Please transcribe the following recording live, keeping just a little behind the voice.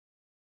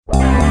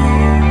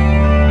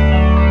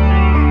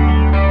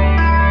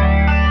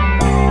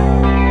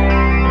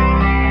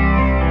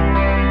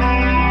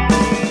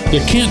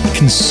There can't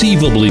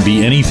conceivably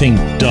be anything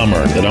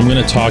dumber that I'm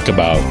going to talk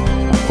about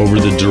over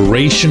the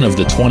duration of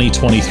the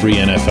 2023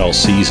 NFL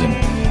season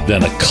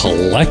than a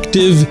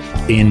collective,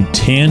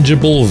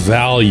 intangible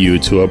value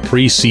to a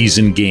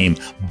preseason game.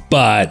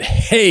 But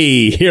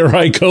hey, here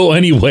I go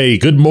anyway.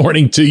 Good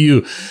morning to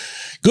you.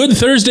 Good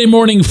Thursday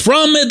morning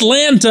from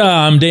Atlanta.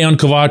 I'm Dejan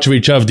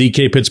Kovacevic of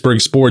DK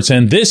Pittsburgh Sports,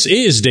 and this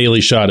is Daily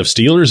Shot of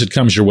Steelers. It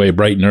comes your way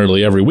bright and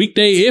early every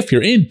weekday if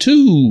you're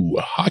into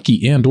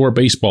hockey and or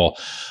baseball.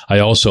 I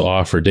also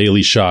offer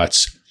daily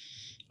shots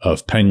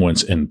of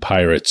Penguins and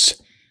Pirates.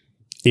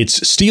 It's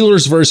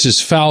Steelers versus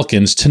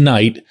Falcons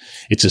tonight.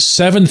 It's a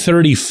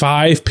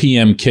 7:35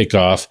 p.m.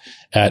 kickoff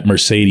at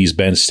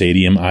Mercedes-Benz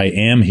Stadium. I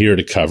am here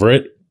to cover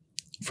it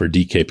for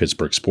DK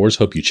Pittsburgh Sports.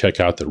 Hope you check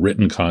out the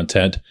written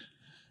content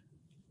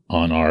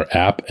on our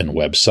app and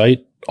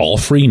website. All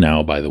free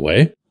now, by the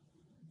way.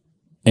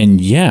 And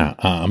yeah,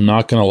 I'm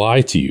not going to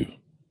lie to you.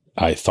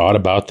 I thought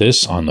about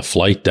this on the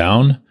flight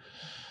down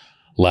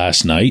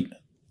last night.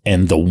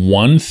 And the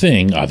one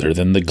thing, other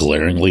than the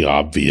glaringly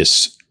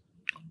obvious,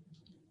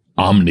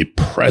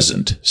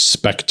 omnipresent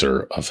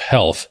specter of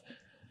health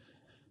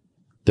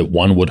that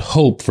one would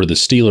hope for the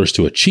Steelers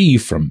to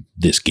achieve from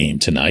this game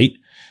tonight,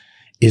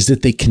 is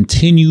that they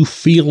continue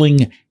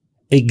feeling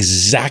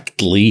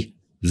exactly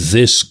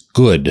this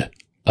good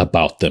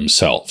about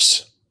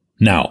themselves.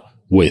 Now,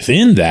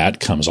 within that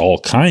comes all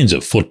kinds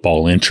of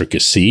football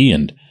intricacy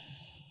and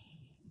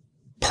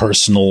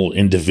personal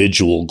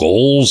individual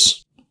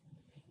goals,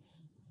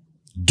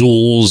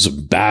 duels,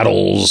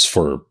 battles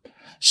for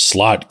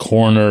slot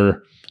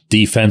corner,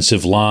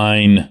 defensive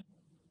line,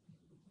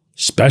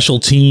 special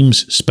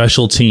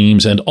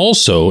teams, and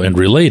also, and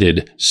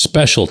related,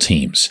 special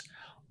teams.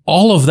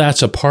 All of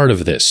that's a part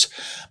of this.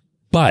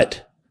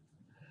 But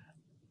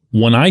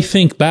when I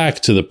think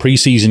back to the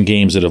preseason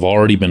games that have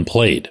already been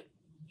played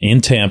in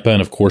Tampa,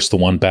 and of course the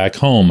one back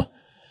home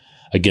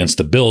against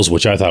the Bills,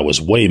 which I thought was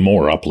way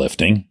more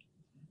uplifting,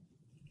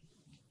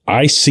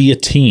 I see a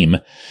team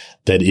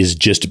that is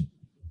just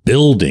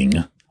building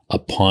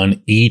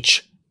upon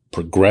each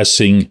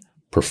progressing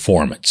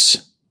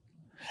performance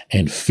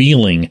and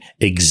feeling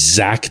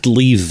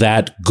exactly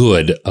that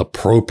good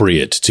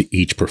appropriate to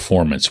each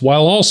performance,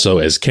 while also,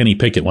 as Kenny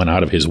Pickett went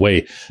out of his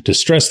way to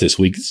stress this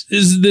week,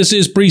 this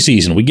is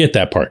preseason. We get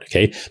that part,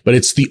 okay? But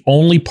it's the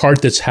only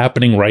part that's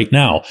happening right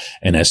now.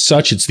 And as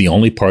such, it's the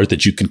only part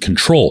that you can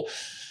control.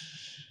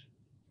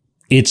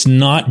 It's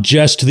not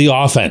just the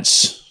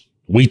offense.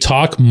 We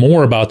talk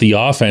more about the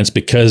offense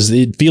because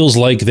it feels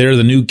like they're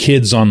the new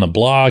kids on the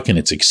block and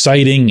it's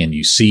exciting, and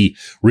you see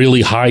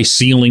really high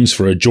ceilings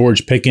for a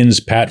George Pickens,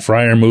 Pat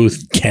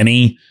Freiermuth,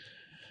 Kenny.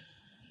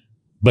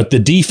 But the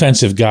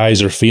defensive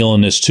guys are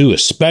feeling this too,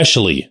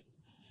 especially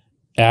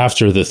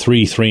after the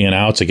 3 and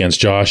outs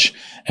against Josh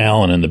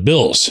Allen and the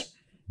Bills.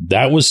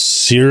 That was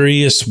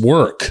serious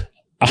work.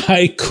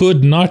 I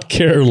could not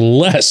care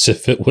less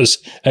if it was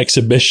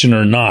exhibition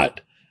or not.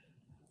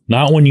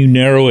 Not when you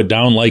narrow it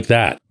down like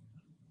that.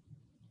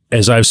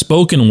 As I've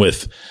spoken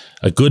with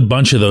a good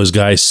bunch of those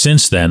guys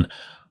since then,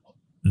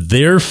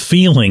 they're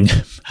feeling,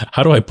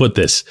 how do I put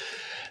this?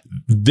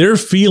 They're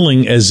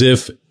feeling as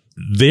if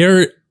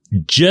they're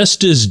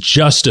just as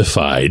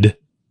justified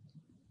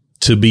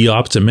to be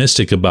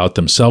optimistic about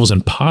themselves,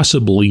 and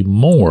possibly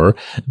more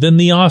than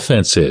the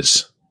offense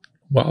is.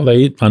 Well,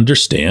 they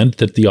understand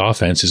that the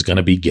offense is going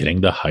to be getting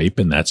the hype,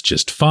 and that's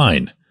just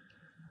fine.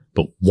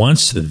 But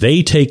once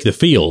they take the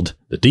field,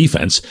 the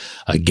defense,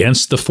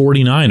 against the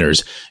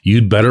 49ers,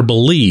 you'd better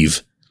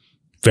believe,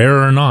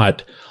 fair or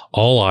not,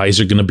 all eyes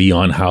are going to be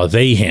on how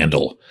they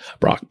handle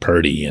Brock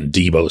Purdy and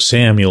Deebo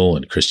Samuel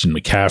and Christian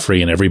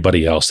McCaffrey and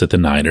everybody else that the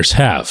Niners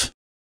have.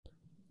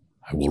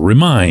 I will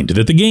remind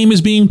that the game is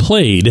being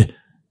played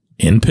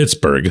in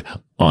Pittsburgh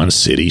on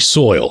city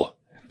soil.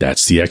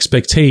 That's the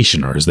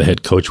expectation, or as the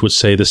head coach would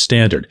say, the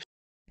standard.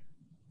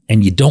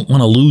 And you don't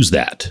want to lose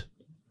that.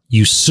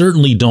 You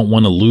certainly don't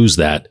want to lose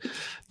that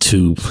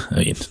to,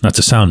 not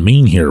to sound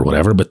mean here or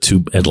whatever, but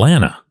to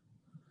Atlanta.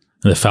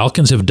 The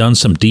Falcons have done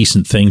some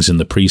decent things in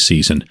the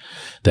preseason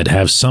that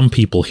have some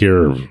people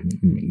here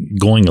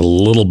going a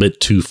little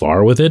bit too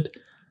far with it.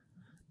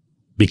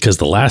 Because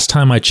the last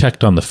time I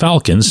checked on the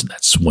Falcons,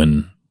 that's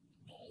when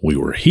we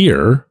were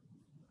here,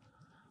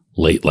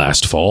 late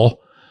last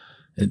fall,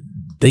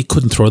 they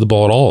couldn't throw the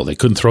ball at all. They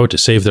couldn't throw it to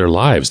save their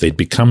lives. They'd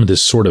become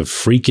this sort of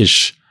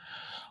freakish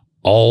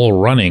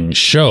all-running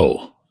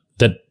show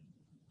that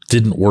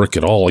didn't work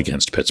at all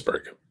against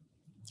Pittsburgh.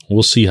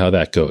 We'll see how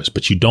that goes.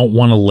 But you don't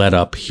want to let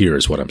up here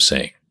is what I'm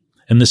saying.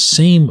 And the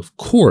same, of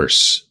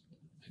course,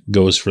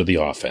 goes for the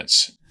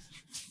offense.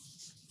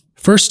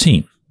 First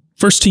team,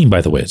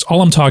 by the way. It's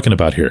all I'm talking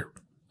about here.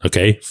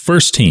 Okay?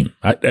 First team.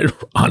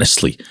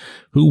 Honestly,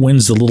 who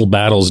wins the little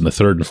battles in the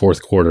third and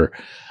fourth quarter?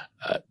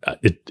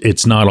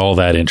 It's not all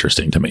that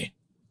interesting to me.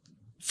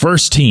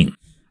 First team.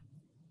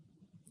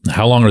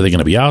 How long are they going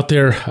to be out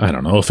there? I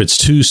don't know. If it's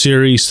 2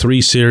 series,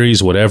 3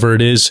 series, whatever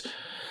it is,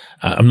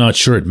 I'm not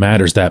sure it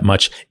matters that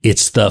much.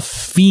 It's the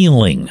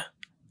feeling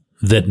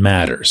that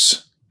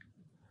matters.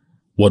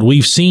 What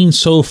we've seen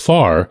so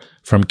far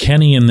from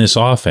Kenny in this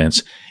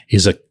offense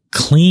is a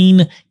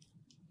clean,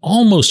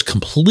 almost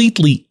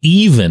completely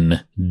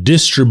even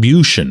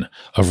distribution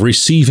of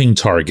receiving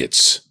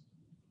targets.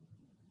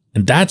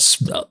 And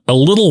that's a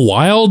little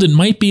wild. It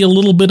might be a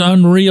little bit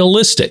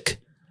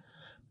unrealistic,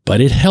 but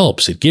it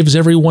helps. It gives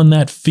everyone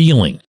that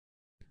feeling.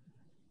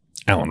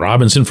 Allen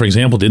Robinson, for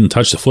example, didn't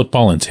touch the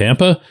football in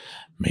Tampa,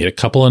 made a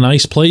couple of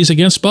nice plays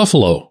against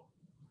Buffalo.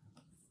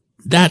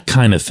 That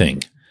kind of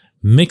thing.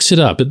 Mix it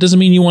up. It doesn't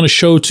mean you want to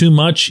show too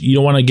much. You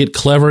don't want to get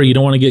clever. You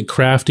don't want to get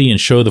crafty and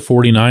show the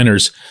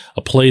 49ers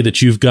a play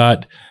that you've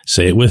got,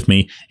 say it with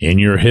me, in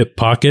your hip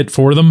pocket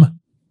for them.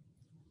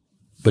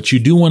 But you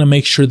do want to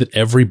make sure that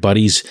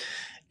everybody's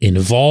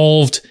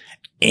involved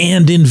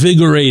and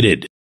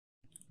invigorated.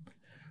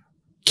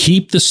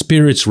 Keep the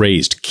spirits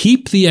raised.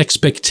 Keep the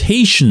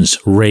expectations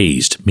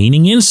raised,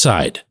 meaning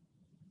inside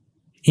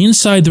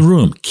the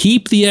room.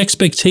 Keep the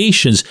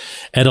expectations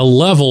at a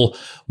level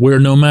where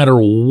no matter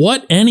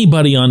what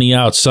anybody on the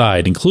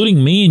outside,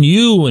 including me and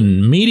you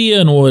and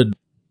media and what,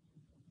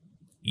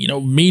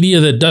 media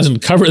that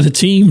doesn't cover the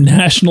team,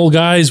 national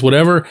guys,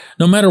 whatever,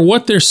 no matter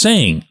what they're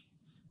saying,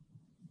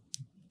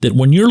 that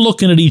when you're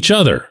looking at each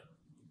other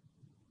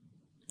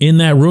in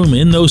that room,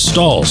 in those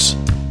stalls,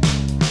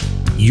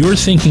 you're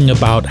thinking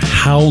about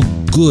how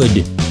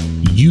good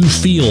you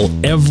feel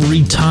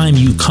every time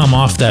you come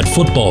off that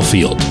football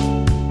field.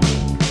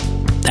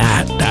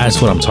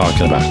 That's what I'm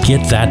talking about.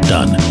 Get that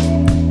done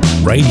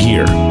right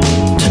here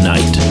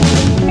tonight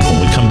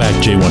when we come back,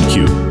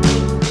 J1Q.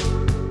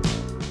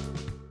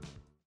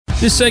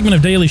 This segment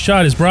of Daily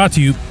Shot is brought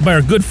to you by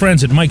our good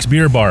friends at Mike's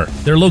Beer Bar.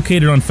 They're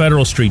located on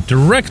Federal Street,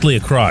 directly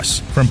across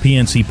from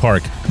PNC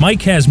Park.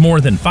 Mike has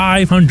more than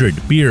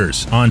 500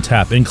 beers on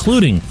tap,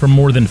 including from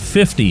more than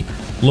 50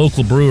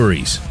 local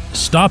breweries.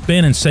 Stop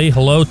in and say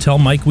hello. Tell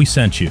Mike we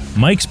sent you.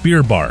 Mike's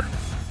Beer Bar.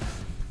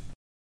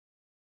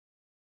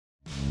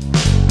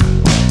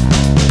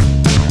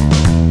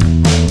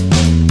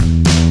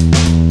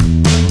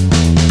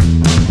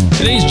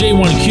 Today's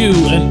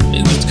J1Q, and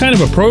it's kind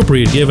of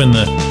appropriate given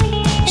the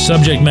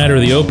subject matter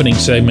of the opening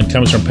segment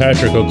comes from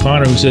Patrick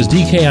O'Connor, who says,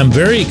 DK, I'm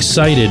very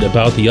excited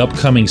about the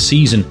upcoming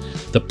season.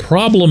 The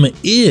problem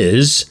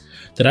is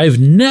that I've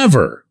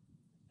never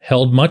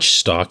held much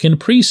stock in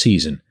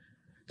preseason.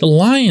 The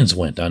Lions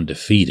went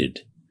undefeated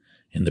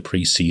in the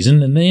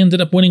preseason, and they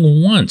ended up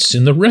winning once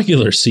in the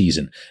regular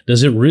season.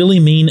 Does it really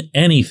mean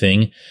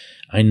anything?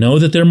 I know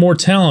that they're more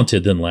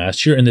talented than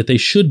last year and that they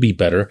should be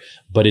better,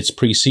 but it's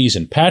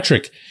preseason.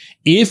 Patrick,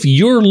 if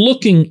you're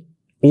looking,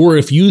 or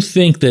if you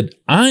think that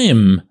I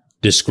am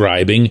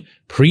describing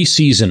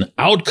preseason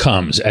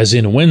outcomes as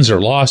in wins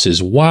or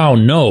losses, wow,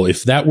 no.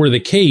 If that were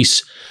the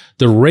case,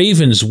 the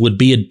Ravens would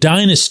be a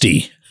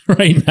dynasty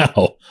right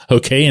now,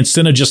 okay?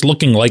 Instead of just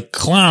looking like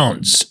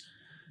clowns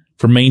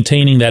for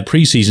maintaining that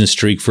preseason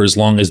streak for as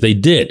long as they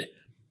did.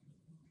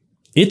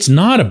 It's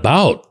not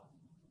about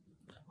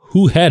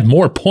who had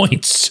more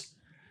points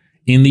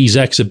in these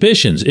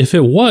exhibitions. If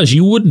it was,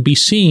 you wouldn't be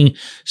seeing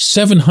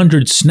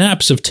 700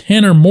 snaps of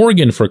Tanner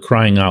Morgan, for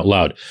crying out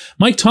loud.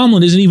 Mike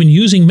Tomlin isn't even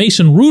using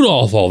Mason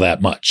Rudolph all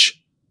that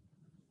much.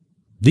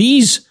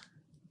 These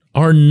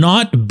are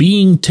not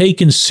being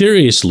taken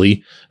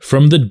seriously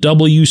from the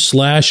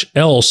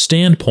W/L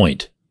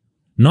standpoint.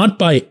 Not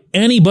by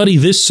anybody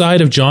this side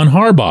of John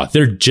Harbaugh.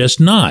 They're just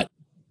not.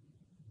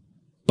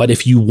 But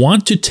if you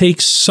want to take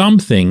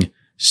something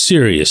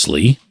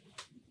seriously,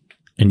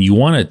 and you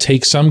want to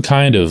take some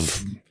kind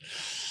of,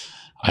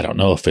 I don't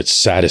know if it's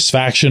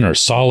satisfaction or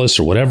solace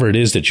or whatever it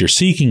is that you're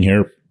seeking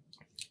here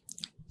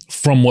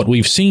from what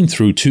we've seen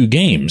through 2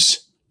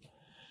 games,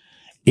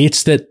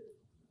 it's that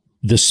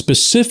the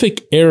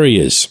specific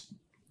areas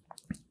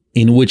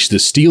in which the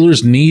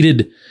Steelers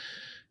needed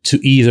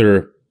to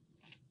either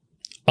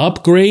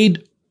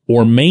upgrade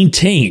or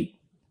maintain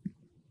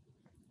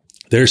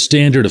their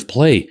standard of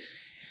play,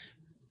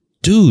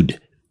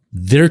 dude,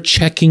 they're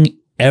checking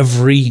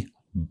every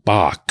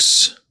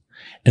box.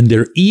 And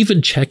they're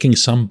even checking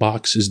some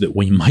boxes that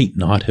we might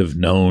not have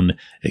known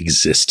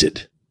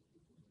existed.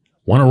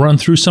 Want to run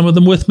through some of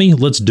them with me?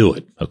 Let's do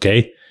it,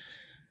 okay?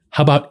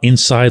 How about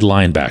inside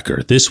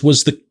linebacker? This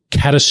was the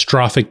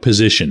catastrophic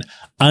position.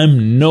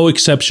 I'm no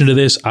exception to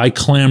this. I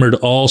clamored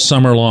all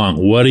summer long.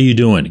 What are you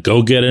doing?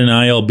 Go get an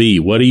ILB.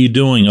 What are you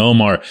doing,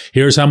 Omar?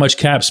 Here's how much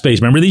cap space.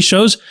 Remember these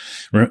shows?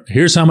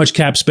 Here's how much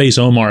cap space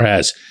Omar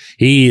has.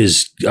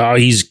 He's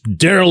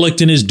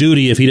derelict in his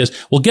duty if he does.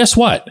 Well, guess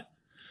what?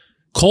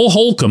 Cole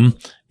Holcomb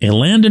and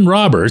Landon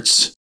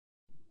Roberts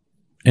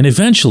and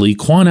eventually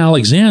Quan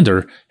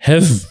Alexander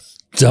have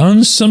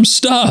done some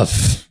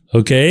stuff,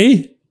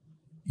 okay?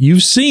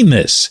 You've seen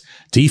this.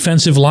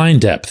 Defensive line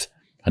depth,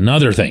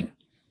 another thing,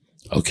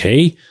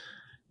 okay?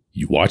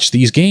 You watch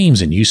these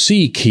games and you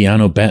see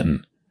Keanu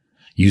Benton.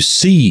 You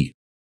see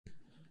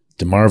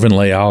DeMarvin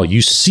Leal.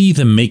 You see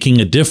them making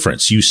a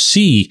difference. You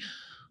see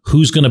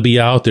who's going to be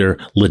out there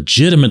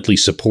legitimately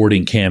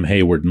supporting Cam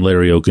Hayward and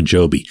Larry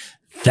Ogunjobi.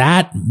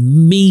 That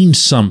means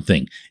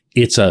something.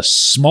 It's a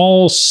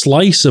small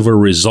slice of a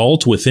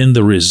result within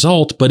the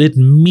result, but it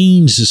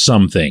means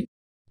something.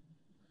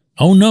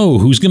 Oh no,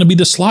 who's going to be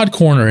the slot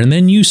corner? And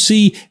then you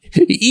see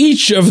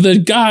each of the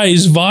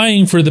guys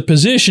vying for the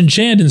position,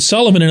 Chandon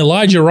Sullivan and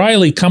Elijah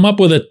Riley, come up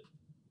with a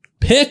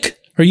pick?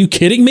 Are you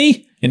kidding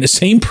me? In the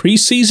same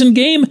preseason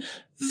game?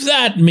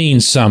 That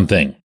means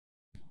something.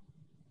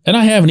 And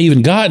I haven't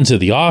even gotten to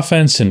the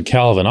offense and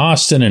Calvin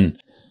Austin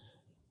and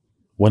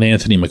when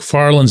Anthony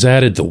McFarland's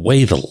added, the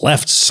way the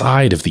left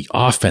side of the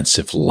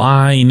offensive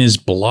line is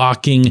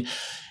blocking.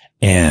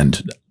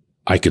 And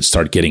I could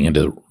start getting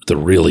into the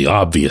really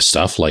obvious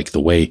stuff, like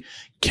the way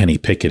Kenny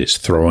Pickett is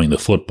throwing the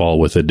football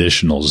with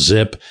additional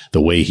zip,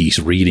 the way he's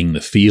reading the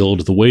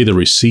field, the way the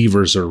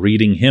receivers are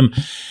reading him.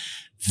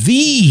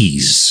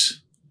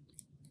 These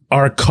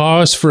are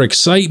cause for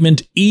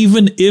excitement,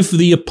 even if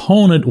the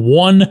opponent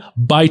won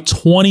by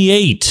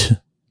 28.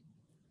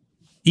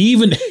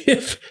 Even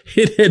if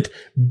it had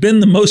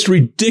been the most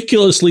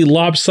ridiculously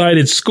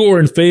lopsided score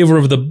in favor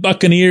of the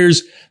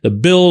Buccaneers, the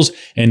Bills,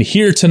 and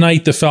here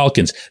tonight, the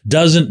Falcons.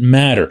 Doesn't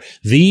matter.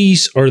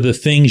 These are the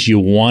things you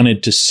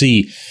wanted to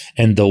see.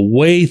 And the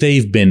way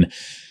they've been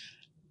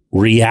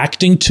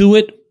reacting to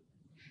it,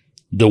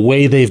 the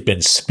way they've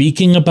been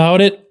speaking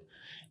about it,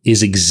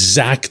 is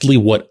exactly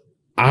what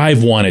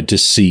I've wanted to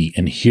see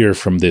and hear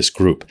from this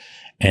group.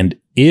 And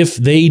if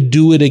they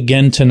do it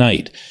again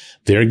tonight,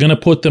 they're going to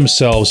put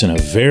themselves in a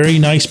very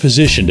nice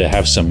position to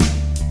have some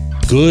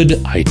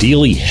good,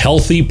 ideally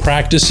healthy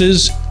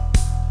practices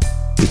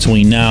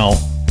between now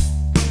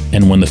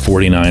and when the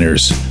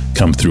 49ers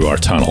come through our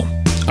tunnel.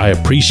 I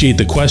appreciate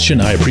the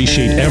question. I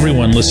appreciate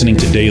everyone listening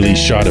to Daily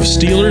Shot of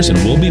Steelers, and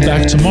we'll be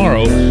back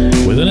tomorrow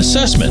with an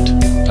assessment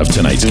of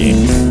tonight's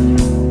game.